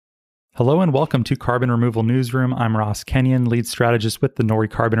Hello and welcome to Carbon Removal Newsroom. I'm Ross Kenyon, lead strategist with the Nori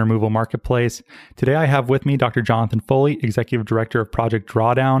Carbon Removal Marketplace. Today I have with me Dr. Jonathan Foley, Executive Director of Project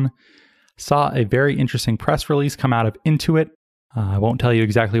Drawdown. Saw a very interesting press release come out of Intuit. I won't tell you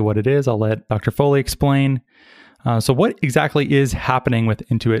exactly what it is. I'll let Dr. Foley explain. So what exactly is happening with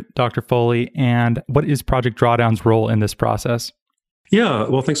Intuit, Dr. Foley, and what is Project Drawdown's role in this process? Yeah,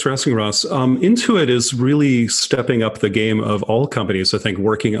 well, thanks for asking, Ross. Intuit is really stepping up the game of all companies, I think,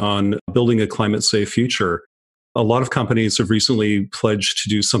 working on building a climate-safe future. A lot of companies have recently pledged to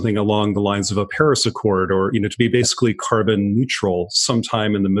do something along the lines of a Paris Accord, or to be basically carbon neutral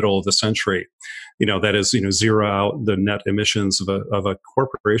sometime in the middle of the century. That is, zero out the net emissions of a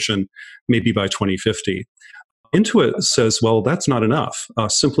corporation, maybe by 2050. Intuit says, well, that's not enough.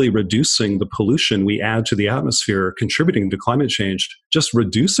 Simply reducing the pollution we add to the atmosphere, contributing to climate change, just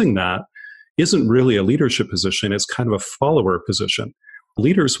reducing that isn't really a leadership position. It's kind of a follower position.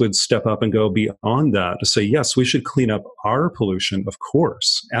 Leaders would step up and go beyond that to say, yes, we should clean up our pollution, of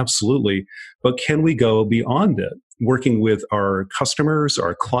course, absolutely. But can we go beyond it? Working with our customers,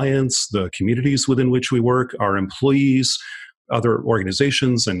 our clients, the communities within which we work, our employees, other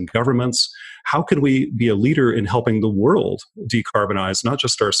organizations and governments. How can we be a leader in helping the world decarbonize, not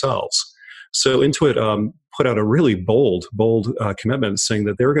just ourselves? So Intuit put out a really bold commitment saying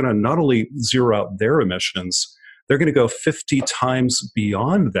that they're going to not only zero out their emissions, they're going to go 50 times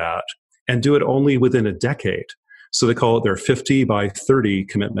beyond that and do it only within a decade. So they call it their 50 by 30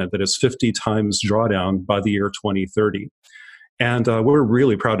 commitment, that is 50 times drawdown by the year 2030. And we're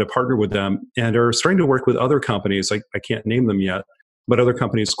really proud to partner with them and are starting to work with other companies. I can't name them yet, but other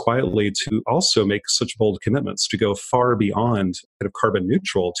companies quietly to also make such bold commitments to go far beyond kind of carbon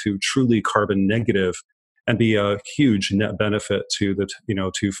neutral to truly carbon negative and be a huge net benefit to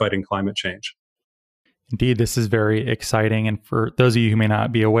to fighting climate change. Indeed, this is very exciting. And for those of you who may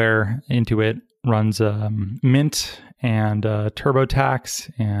not be aware, Intuit runs Mint and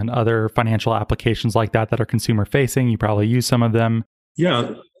TurboTax and other financial applications like that are consumer facing. You probably use some of them.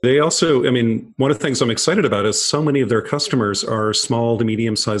 Yeah. They also, one of the things I'm excited about is so many of their customers are small to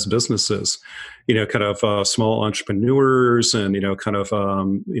medium-sized businesses, small entrepreneurs and,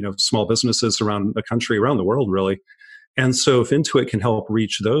 small businesses around the country, around the world, really. And so if Intuit can help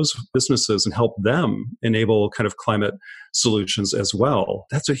reach those businesses and help them enable kind of climate solutions as well,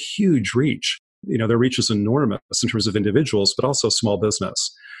 that's a huge reach. Their reach is enormous in terms of individuals, but also small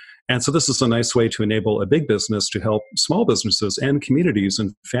business. And so this is a nice way to enable a big business to help small businesses and communities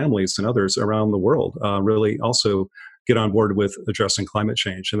and families and others around the world really also get on board with addressing climate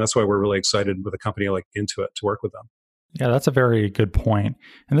change. And that's why we're really excited with a company like Intuit to work with them. Yeah, that's a very good point.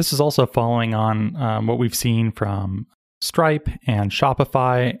 And this is also following on what we've seen from Stripe and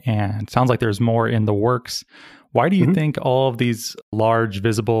Shopify, and it sounds like there's more in the works. Why do you think all of these large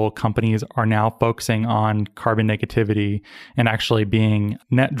visible companies are now focusing on carbon negativity and actually being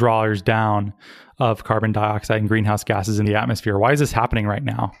net drawers down of carbon dioxide and greenhouse gases in the atmosphere? Why is this happening right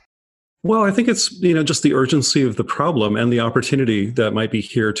now? Well, I think it's just the urgency of the problem and the opportunity that might be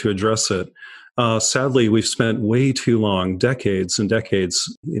here to address it. Sadly, we've spent way too long, decades and decades,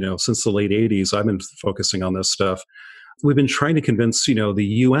 since the late 80s, I've been focusing on this stuff. We've been trying to convince, the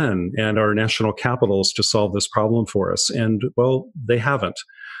UN and our national capitals to solve this problem for us. And, well, they haven't.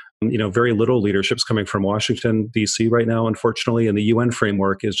 Very little leadership's coming from Washington, D.C. right now, unfortunately, and the UN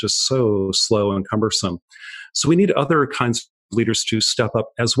framework is just so slow and cumbersome. So we need other kinds of leaders to step up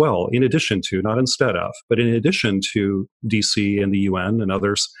as well, in addition to, not instead of, but in addition to D.C. and the UN and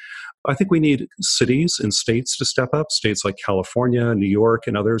others. I think we need cities and states to step up. States like California, New York,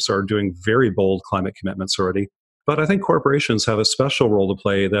 and others are doing very bold climate commitments already. But I think corporations have a special role to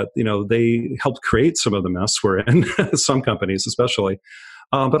play that, they helped create some of the mess we're in, some companies especially.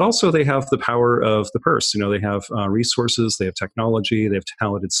 But also they have the power of the purse. They have resources, they have technology, they have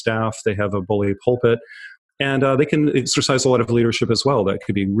talented staff, they have a bully pulpit, and they can exercise a lot of leadership as well that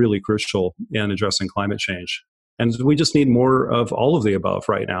could be really crucial in addressing climate change. And we just need more of all of the above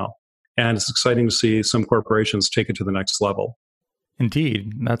right now. And it's exciting to see some corporations take it to the next level.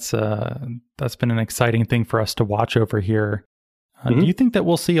 Indeed. That's been an exciting thing for us to watch over here. Do you think that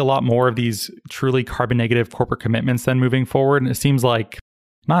we'll see a lot more of these truly carbon negative corporate commitments then moving forward? And it seems like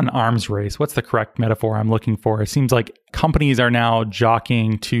not an arms race. What's the correct metaphor I'm looking for? It seems like companies are now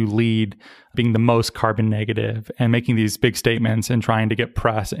jockeying to lead being the most carbon negative and making these big statements and trying to get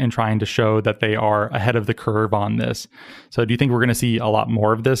press and trying to show that they are ahead of the curve on this. So do you think we're going to see a lot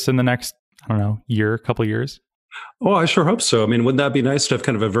more of this in the next, couple of years? Oh, I sure hope so. I mean, wouldn't that be nice to have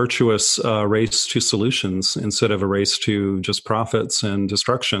kind of a virtuous race to solutions instead of a race to just profits and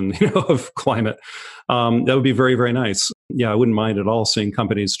destruction, of climate? That would be very, very nice. Yeah, I wouldn't mind at all seeing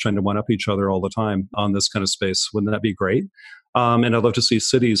companies trying to one up each other all the time on this kind of space. Wouldn't that be great? And I'd love to see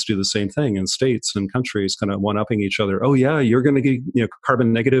cities do the same thing, and states and countries kind of one upping each other. Oh yeah, you're going to get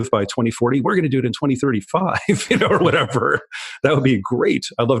carbon negative by 2040. We're going to do it in 2035, or whatever. That would be great.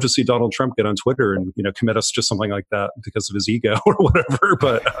 I'd love to see Donald Trump get on Twitter and commit us to something like that because of his ego or whatever.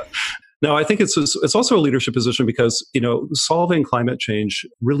 But no, I think it's also a leadership position because solving climate change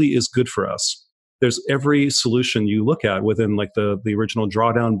really is good for us. There's every solution you look at within like the original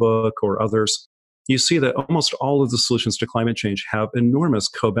Drawdown book or others. You see that almost all of the solutions to climate change have enormous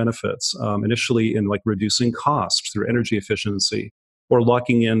co-benefits, initially in like reducing cost through energy efficiency or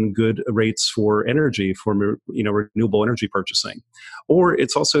locking in good rates for energy for renewable energy purchasing. Or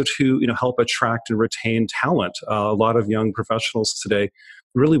it's also to help attract and retain talent. A lot of young professionals today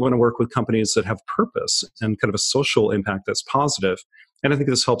really want to work with companies that have purpose and kind of a social impact that's positive. And I think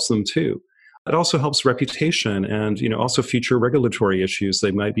this helps them too. It also helps reputation and also future regulatory issues they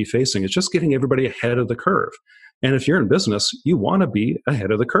might be facing. It's just getting everybody ahead of the curve. And if you're in business, you want to be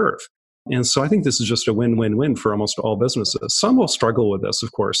ahead of the curve. And so I think this is just a win-win-win for almost all businesses. Some will struggle with this,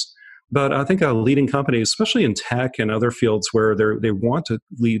 of course, but I think leading companies, especially in tech and other fields where they want to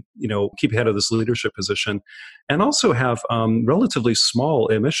lead, keep ahead of this leadership position, and also have relatively small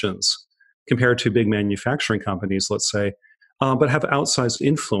emissions compared to big manufacturing companies, let's say, but have outsized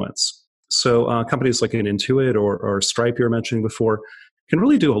influence. So companies like an Intuit or Stripe you were mentioning before can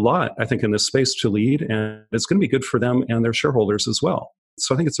really do a lot, I think, in this space to lead, and it's going to be good for them and their shareholders as well.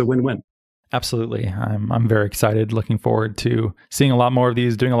 So I think it's a win-win. Absolutely. I'm very excited, looking forward to seeing a lot more of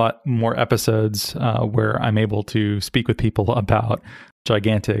these, doing a lot more episodes where I'm able to speak with people about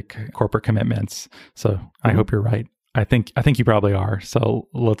gigantic corporate commitments. So I hope you're right. I think you probably are. So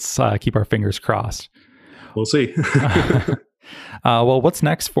let's keep our fingers crossed. We'll see. Well, what's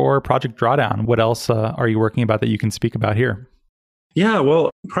next for Project Drawdown? What else are you working about that you can speak about here? Yeah, well,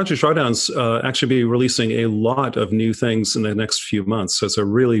 Project Drawdown's actually be releasing a lot of new things in the next few months. So it's a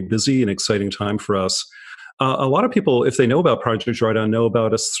really busy and exciting time for us. A lot of people, if they know about Project Drawdown, know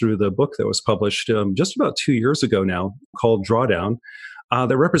about us through the book that was published just about 2 years ago now called Drawdown.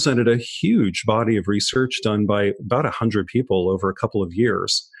 That represented a huge body of research done by about 100 people over a couple of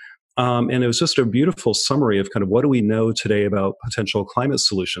years. And it was just a beautiful summary of kind of what do we know today about potential climate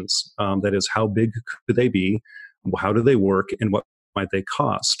solutions. That is, how big could they be? How do they work? And what might they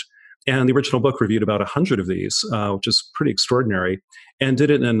cost? And the original book reviewed about 100 of these, which is pretty extraordinary, and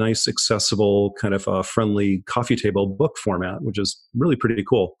did it in a nice, accessible, kind of friendly coffee table book format, which is really pretty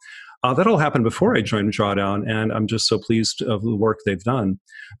cool. That all happened before I joined Drawdown, and I'm just so pleased of the work they've done.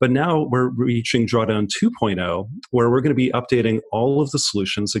 But now we're reaching Drawdown 2.0, where we're going to be updating all of the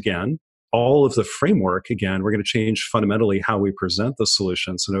solutions again, all of the framework again. We're going to change fundamentally how we present the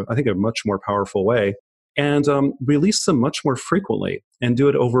solutions in, I think, a much more powerful way, and release them much more frequently and do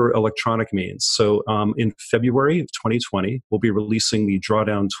it over electronic means. So in February of 2020, we'll be releasing the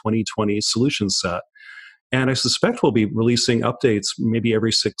Drawdown 2020 solution set. And I suspect we'll be releasing updates maybe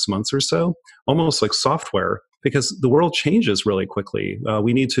every 6 months or so, almost like software, because the world changes really quickly.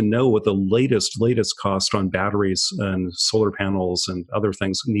 We need to know what the latest cost on batteries and solar panels and other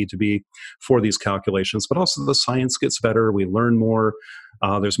things need to be for these calculations. But also the science gets better. We learn more.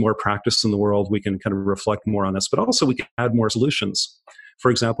 There's more practice in the world. We can kind of reflect more on this, but also we can add more solutions. For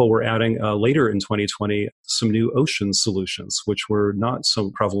example, we're adding later in 2020 some new ocean solutions, which were not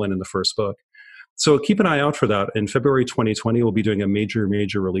so prevalent in the first book. So keep an eye out for that. In February 2020, we'll be doing a major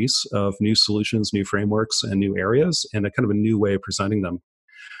release of new solutions, new frameworks, and new areas, and a kind of a new way of presenting them.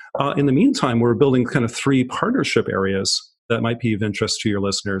 In the meantime, we're building kind of 3 partnership areas that might be of interest to your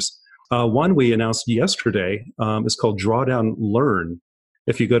listeners. One we announced yesterday is called Drawdown Learn.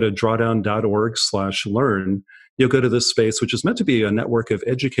 If you go to drawdown.org/learn, you'll go to this space, which is meant to be a network of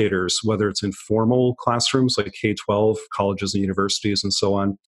educators, whether it's in formal classrooms like K-12, colleges and universities and so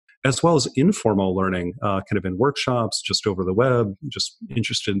on, as well as informal learning, kind of in workshops, just over the web, just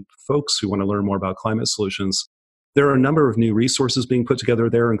interested folks who want to learn more about climate solutions. There are a number of new resources being put together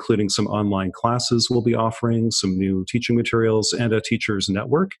there, including some online classes we'll be offering, some new teaching materials, and a teachers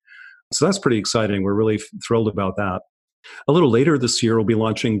network. So that's pretty exciting. We're really thrilled about that. A little later this year, we'll be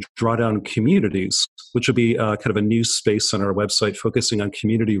launching Drawdown Communities, which will be kind of a new space on our website focusing on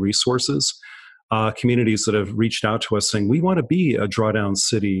community resources. Communities that have reached out to us saying, we want to be a Drawdown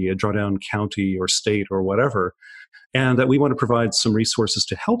city, a Drawdown county or state or whatever. and that we want to provide some resources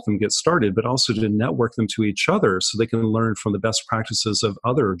to help them get started, but also to network them to each other so they can learn from the best practices of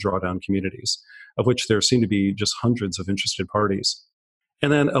other drawdown communities, of which there seem to be just hundreds of interested parties.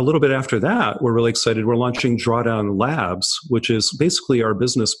 And then a little bit after that, we're really excited. We're launching Drawdown Labs, which is basically our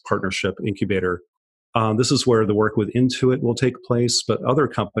business partnership incubator. This is where the work with Intuit will take place, but other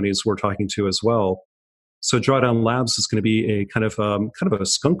companies we're talking to as well. So Drawdown Labs is going to be a kind of a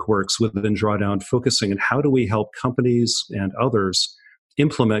skunk works within Drawdown, focusing on how do we help companies and others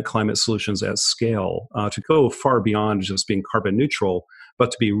implement climate solutions at scale to go far beyond just being carbon neutral,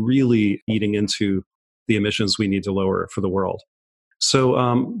 but to be really eating into the emissions we need to lower for the world. So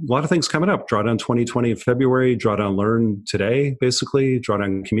a lot of things coming up. Drawdown 2020 in February, Drawdown Learn today, basically,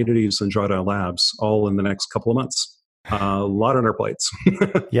 Drawdown Communities, and Drawdown Labs, all in the next couple of months. A lot on our plates.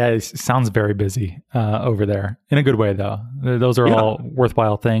 Yeah, it sounds very busy over there. In a good way, though. Those are all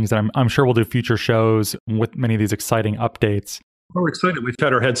worthwhile things. And I'm sure we'll do future shows with many of these exciting updates. Well, we're excited. We've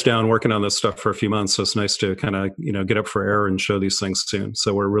had our heads down working on this stuff for a few months. So it's nice to kind of get up for air and show these things soon.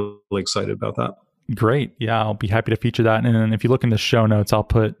 So we're really excited about that. Great. Yeah, I'll be happy to feature that. And then if you look in the show notes, I'll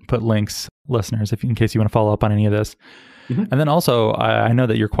put links, listeners, in case you want to follow up on any of this. Mm-hmm. And then also, I know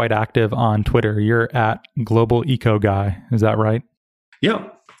that you're quite active on Twitter. You're at Global Eco Guy. Is that right? Yeah.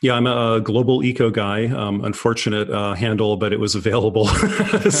 Yeah, I'm a Global Eco Guy. Unfortunate handle, but it was available.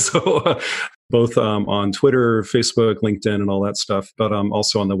 So both on Twitter, Facebook, LinkedIn, and all that stuff, but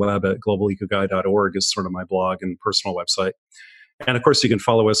also on the web at globalecoguy.org is sort of my blog and personal website. And of course, you can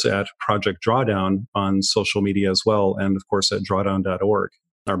follow us at Project Drawdown on social media as well. And of course, at drawdown.org,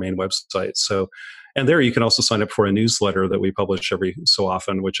 our main website. So, and there you can also sign up for a newsletter that we publish every so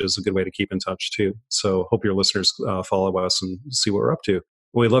often, which is a good way to keep in touch too. So hope your listeners follow us and see what we're up to.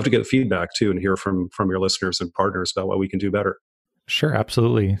 We'd love to get feedback too and hear from your listeners and partners about what we can do better. Sure,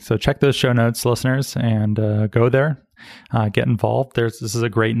 absolutely. So check those show notes, listeners, and go there, get involved. This is a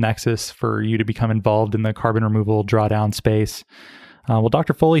great nexus for you to become involved in the carbon removal drawdown space. Well,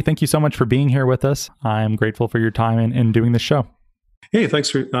 Dr. Foley, thank you so much for being here with us. I'm grateful for your time in doing this show. Hey, thanks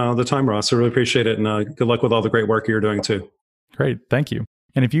for the time, Ross. I really appreciate it. And good luck with all the great work you're doing too. Great. Thank you.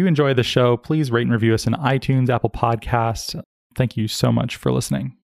 And if you enjoy the show, please rate and review us in iTunes, Apple Podcasts. Thank you so much for listening.